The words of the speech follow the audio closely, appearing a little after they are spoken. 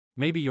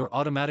Maybe you're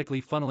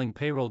automatically funneling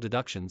payroll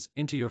deductions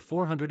into your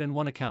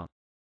 401 account.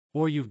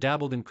 Or you've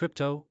dabbled in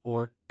crypto,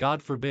 or,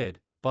 God forbid,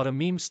 bought a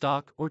meme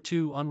stock or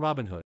two on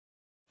Robinhood.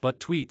 But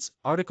tweets,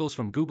 articles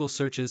from Google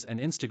searches and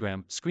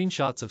Instagram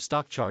screenshots of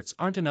stock charts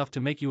aren't enough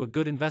to make you a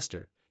good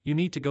investor. You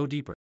need to go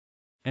deeper.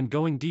 And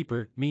going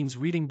deeper means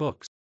reading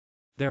books.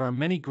 There are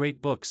many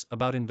great books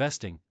about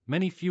investing,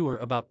 many fewer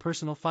about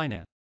personal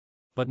finance.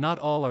 But not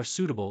all are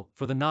suitable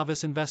for the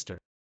novice investor.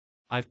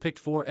 I've picked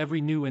 4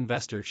 every new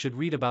investor should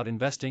read about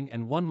investing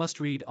and 1 must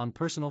read on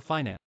personal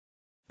finance.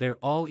 They're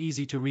all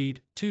easy to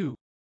read, too.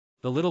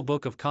 The Little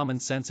Book of Common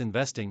Sense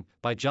Investing,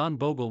 by John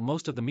Bogle.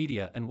 Most of the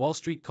media and Wall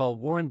Street call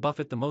Warren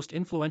Buffett the most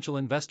influential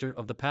investor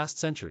of the past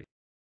century.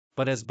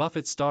 But as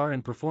Buffett's star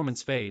and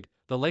performance fade,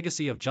 the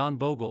legacy of John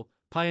Bogle,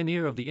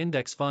 pioneer of the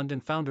index fund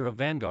and founder of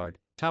Vanguard,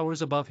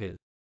 towers above his.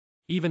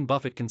 Even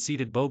Buffett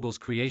conceded Bogle's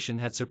creation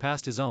had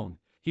surpassed his own.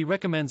 He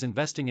recommends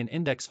investing in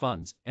index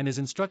funds and is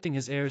instructing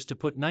his heirs to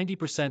put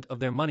 90% of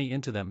their money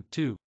into them,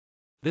 too.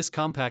 This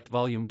compact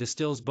volume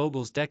distills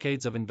Bogle's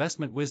decades of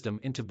investment wisdom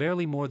into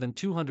barely more than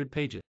 200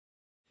 pages.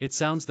 It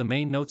sounds the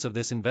main notes of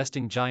this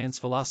investing giant's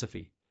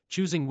philosophy.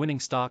 Choosing winning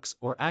stocks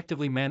or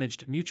actively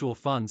managed mutual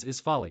funds is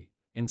folly.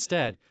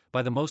 Instead,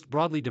 buy the most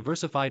broadly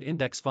diversified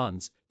index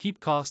funds, keep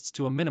costs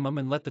to a minimum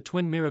and let the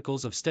twin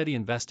miracles of steady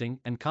investing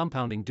and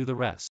compounding do the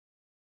rest.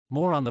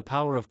 More on the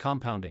power of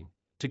compounding.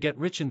 To get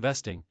rich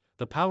investing,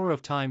 the power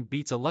of time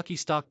beats a lucky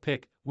stock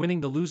pick,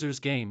 Winning the Loser's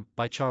Game,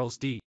 by Charles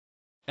D.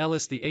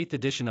 Ellis. The 8th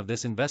edition of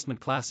this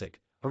investment classic,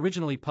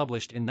 originally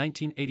published in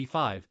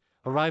 1985,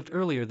 arrived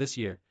earlier this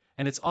year,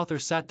 and its author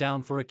sat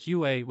down for a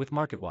Q&A with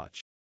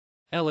MarketWatch.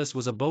 Ellis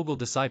was a Bogle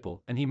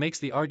disciple, and he makes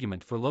the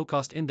argument for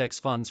low-cost index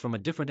funds from a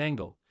different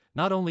angle.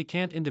 Not only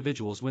can't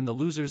individuals win the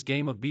loser's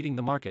game of beating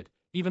the market,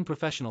 even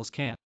professionals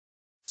can't.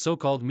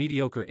 So-called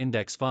mediocre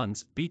index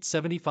funds beat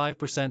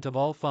 75% of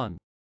all funds.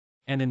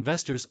 And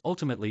investors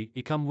ultimately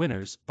become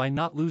winners by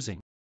not losing.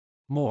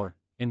 More,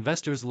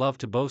 investors love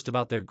to boast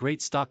about their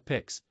great stock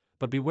picks,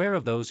 but beware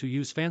of those who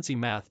use fancy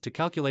math to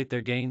calculate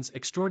their gains.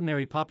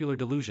 Extraordinary Popular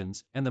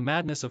Delusions and the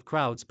Madness of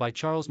Crowds by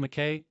Charles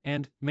Mackay,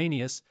 and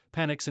Manias,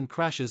 Panics and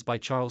Crashes by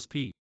Charles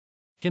P.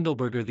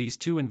 Kindleberger. These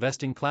 2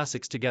 investing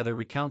classics together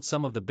recount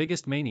some of the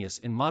biggest manias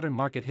in modern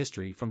market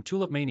history, from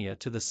tulip mania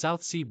to the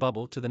South Sea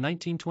bubble to the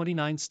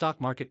 1929 stock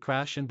market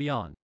crash and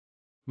beyond.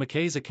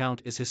 Mackay's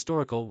account is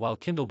historical, while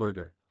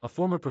Kindleberger, a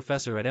former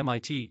professor at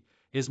MIT,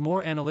 is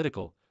more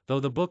analytical, though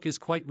the book is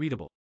quite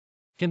readable.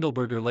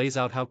 Kindleberger lays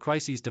out how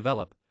crises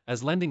develop,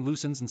 as lending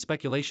loosens and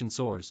speculation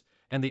soars,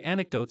 and the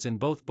anecdotes in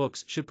both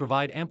books should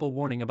provide ample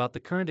warning about the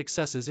current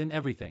excesses in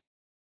everything.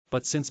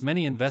 But since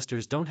many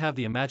investors don't have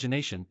the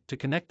imagination to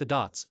connect the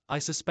dots, I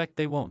suspect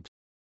they won't.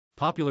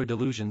 Popular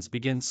Delusions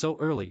begin so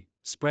early,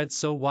 spread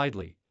so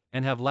widely,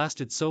 and have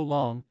lasted so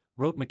long,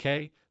 wrote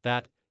Mackay,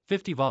 that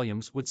 50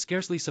 volumes would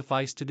scarcely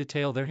suffice to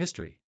detail their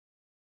history.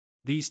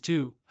 These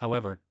 2,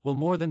 however, will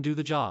more than do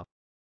the job.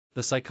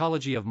 The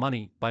Psychology of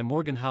Money, by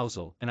Morgan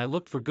Housel. And I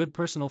looked for good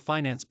personal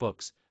finance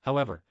books.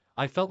 However,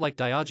 I felt like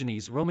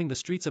Diogenes roaming the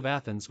streets of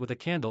Athens with a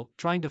candle,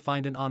 trying to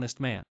find an honest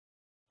man.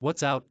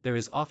 What's out there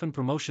is often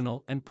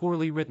promotional and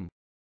poorly written.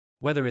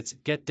 Whether it's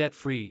Get Debt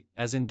Free,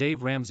 as in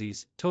Dave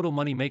Ramsey's Total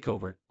Money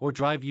Makeover, or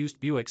Drive Used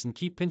Buicks and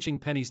Keep Pinching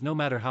Pennies no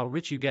matter how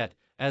rich you get,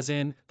 as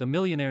in The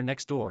Millionaire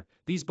Next Door,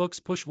 these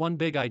books push one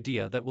big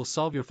idea that will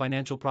solve your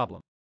financial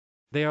problem.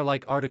 They are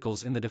like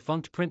articles in the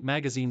defunct print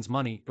magazines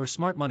Money or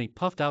Smart Money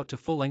puffed out to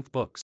full-length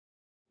books.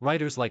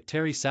 Writers like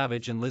Terry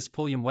Savage and Liz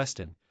Pulliam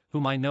Weston,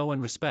 whom I know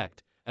and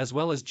respect, as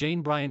well as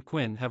Jane Bryant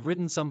Quinn, have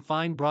written some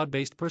fine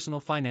broad-based personal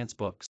finance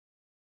books.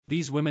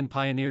 These women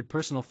pioneered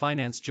personal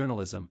finance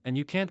journalism, and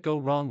you can't go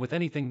wrong with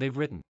anything they've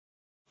written.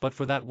 But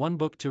for that one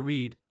book to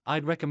read,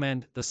 I'd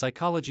recommend The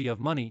Psychology of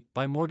Money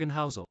by Morgan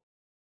Housel.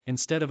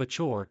 Instead of a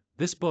chore,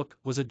 this book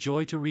was a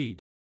joy to read.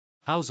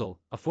 Housel,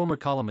 a former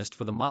columnist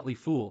for The Motley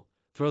Fool,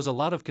 throws a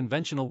lot of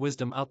conventional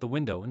wisdom out the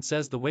window and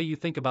says the way you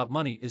think about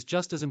money is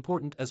just as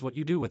important as what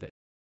you do with it.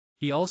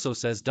 He also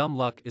says dumb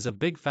luck is a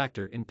big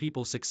factor in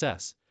people's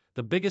success.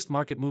 The biggest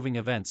market-moving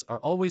events are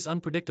always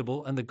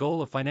unpredictable, and the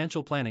goal of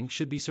financial planning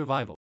should be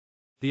survival.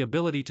 The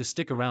ability to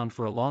stick around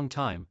for a long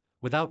time,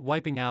 without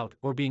wiping out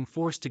or being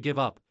forced to give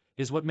up,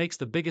 is what makes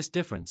the biggest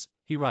difference,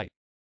 he writes.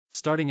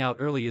 Starting out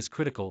early is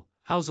critical,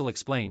 Housel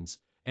explains,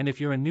 and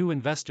if you're a new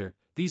investor,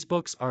 these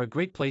books are a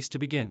great place to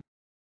begin.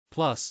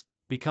 Plus,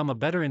 become a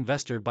better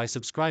investor by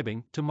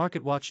subscribing to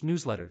MarketWatch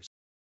newsletters.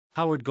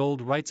 Howard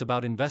Gold writes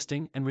about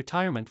investing and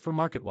retirement for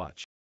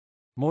MarketWatch.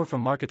 More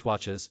from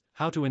MarketWatch's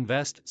How to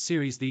Invest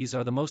series. These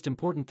are the most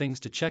important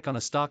things to check on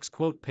a stock's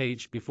quote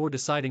page before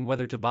deciding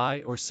whether to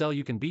buy or sell.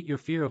 You can beat your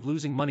fear of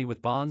losing money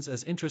with bonds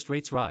as interest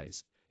rates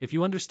rise. If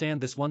you understand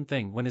this one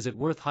thing, when is it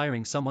worth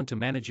hiring someone to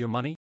manage your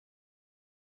money?